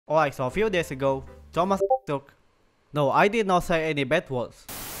Alright, so a few days ago, Thomas Astruc. No, I did not say any bad words.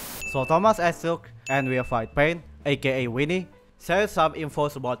 So Thomas Astruc and Wilfried Pain, aka Winny, shared some info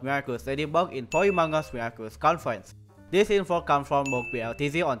about Miraculous Ladybug in Polymanga's Miraculous Conference. This info comes from both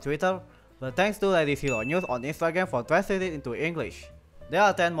BLTZ on Twitter, but thanks to Lady Zero News on Instagram for translating into English. There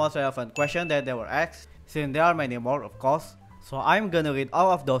are 10 most relevant questions that they were asked, since there are many more of course, so I'm gonna read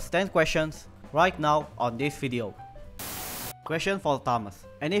all of those 10 questions right now on this video. Question for Thomas.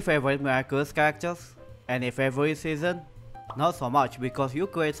 Any favorite Miraculous characters? Any favorite season? Not so much, because you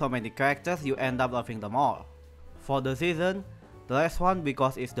create so many characters you end up loving them all. For the season, the last one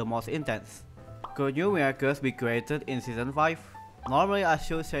because it's the most intense. Could new Miraculous be created in season 5? Normally I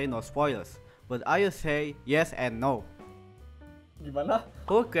should say no spoilers, but I will say yes and no. Gimana?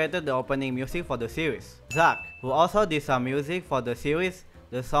 Who created the opening music for the series? Zach, who also did some music for the series,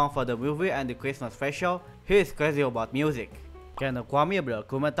 the song for the movie and the Christmas special. He is crazy about music. Can a Kwame be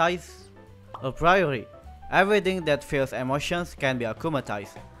akumatized? A priori. Everything that feels emotions can be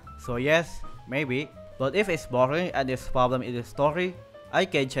akumatized. So yes, maybe. But if it's boring and there's problem in the story, I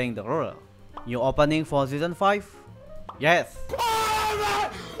can change the rule. New opening for season 5? Yes.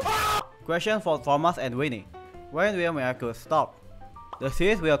 Question for Thomas and Winny. When will Miraculous stop? The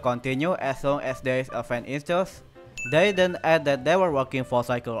series will continue as long as there is a fan interest. They then add that they were working for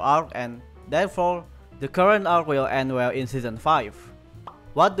cycle arc and therefore the current arc will end well in season 5.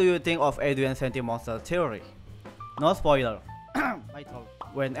 What do you think of Adrien Sentimonster theory? No spoiler.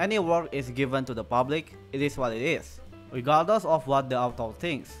 When any work is given to the public, it is what it is, regardless of what the author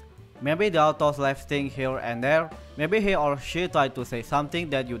thinks. Maybe the author's left things here and there, maybe he or she tried to say something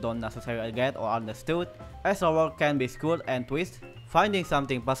that you don't necessarily get or understood, as a work can be screwed and twisted. Finding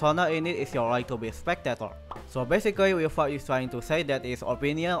something personal in it is your right to be a spectator. So basically Wilfried is trying to say that his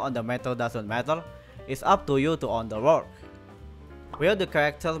opinion on the matter doesn't matter, it's up to you to own the work. Will the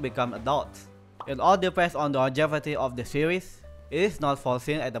characters become adults? It all depends on the longevity of the series. It is not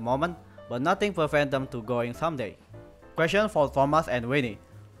foreseen at the moment, but nothing prevents them to going someday. Question for Thomas and Winny.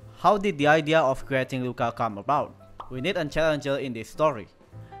 How did the idea of creating Luca come about? We need a challenger in this story.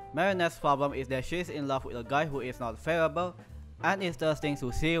 Marinette's problem is that she is in love with a guy who is not favorable, and it's interesting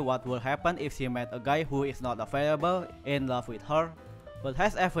to see what would happen if she met a guy who is not available, in love with her, but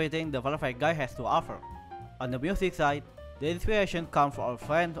has everything the perfect guy has to offer. On the music side, the inspiration comes from a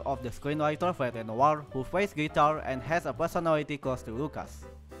friend of the screenwriter Fred Noir who plays guitar and has a personality close to Lucas.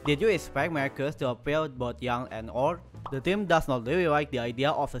 Did you expect Miraculous to appeal both young and old? The team does not really like the idea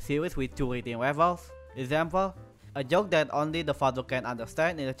of a series with 2 reading levels. Example, a joke that only the father can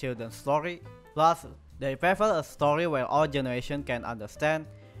understand in a children's story. Plus, they prefer a story where all generations can understand.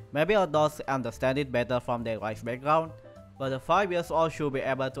 Maybe adults understand it better from their life background, but the 5 years old should be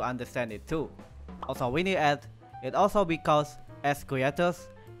able to understand it too. Also, Winnie adds, it also because, as creators,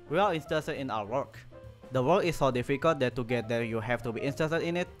 we are interested in our work. The work is so difficult that to get there you have to be interested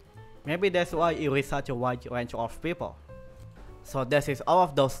in it. Maybe that's why it reaches such a wide range of people. So that is all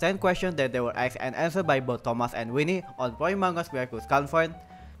of those 10 questions that they were asked and answered by both Thomas and Winny on Polymanga's Miraculous Conference.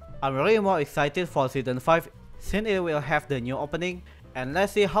 I'm really more excited for season 5 since it will have the new opening, and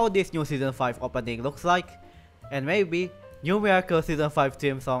let's see how this new season 5 opening looks like, and maybe new Miracle season 5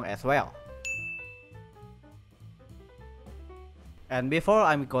 theme song as well. And before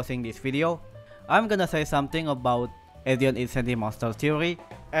I'm closing this video, I'm gonna say something about Adrien Sentimonster theory,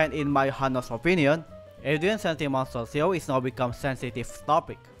 and in my honest opinion, Adrien Sentimonster theory is now become sensitive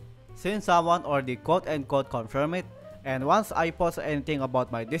topic, since someone already quote-unquote confirmed it, and once I post anything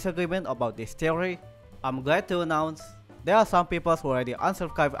about my disagreement about this theory, I'm glad to announce there are some people who already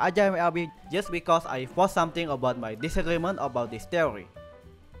unsubscribe AjayMLB just because I post something about my disagreement about this theory.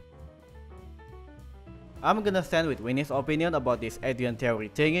 I'm gonna stand with Winnie's opinion about this Adrien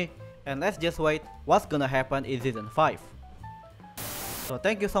theory thingy, and let's just wait what's gonna happen in season 5. So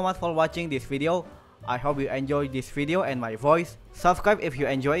thank you so much for watching this video. I hope you enjoyed this video and my voice. Subscribe if you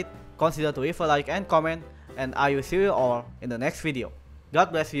enjoyed, consider to leave a like and comment, and I will see you all in the next video.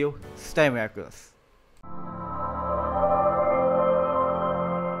 God bless you, stay miraculous.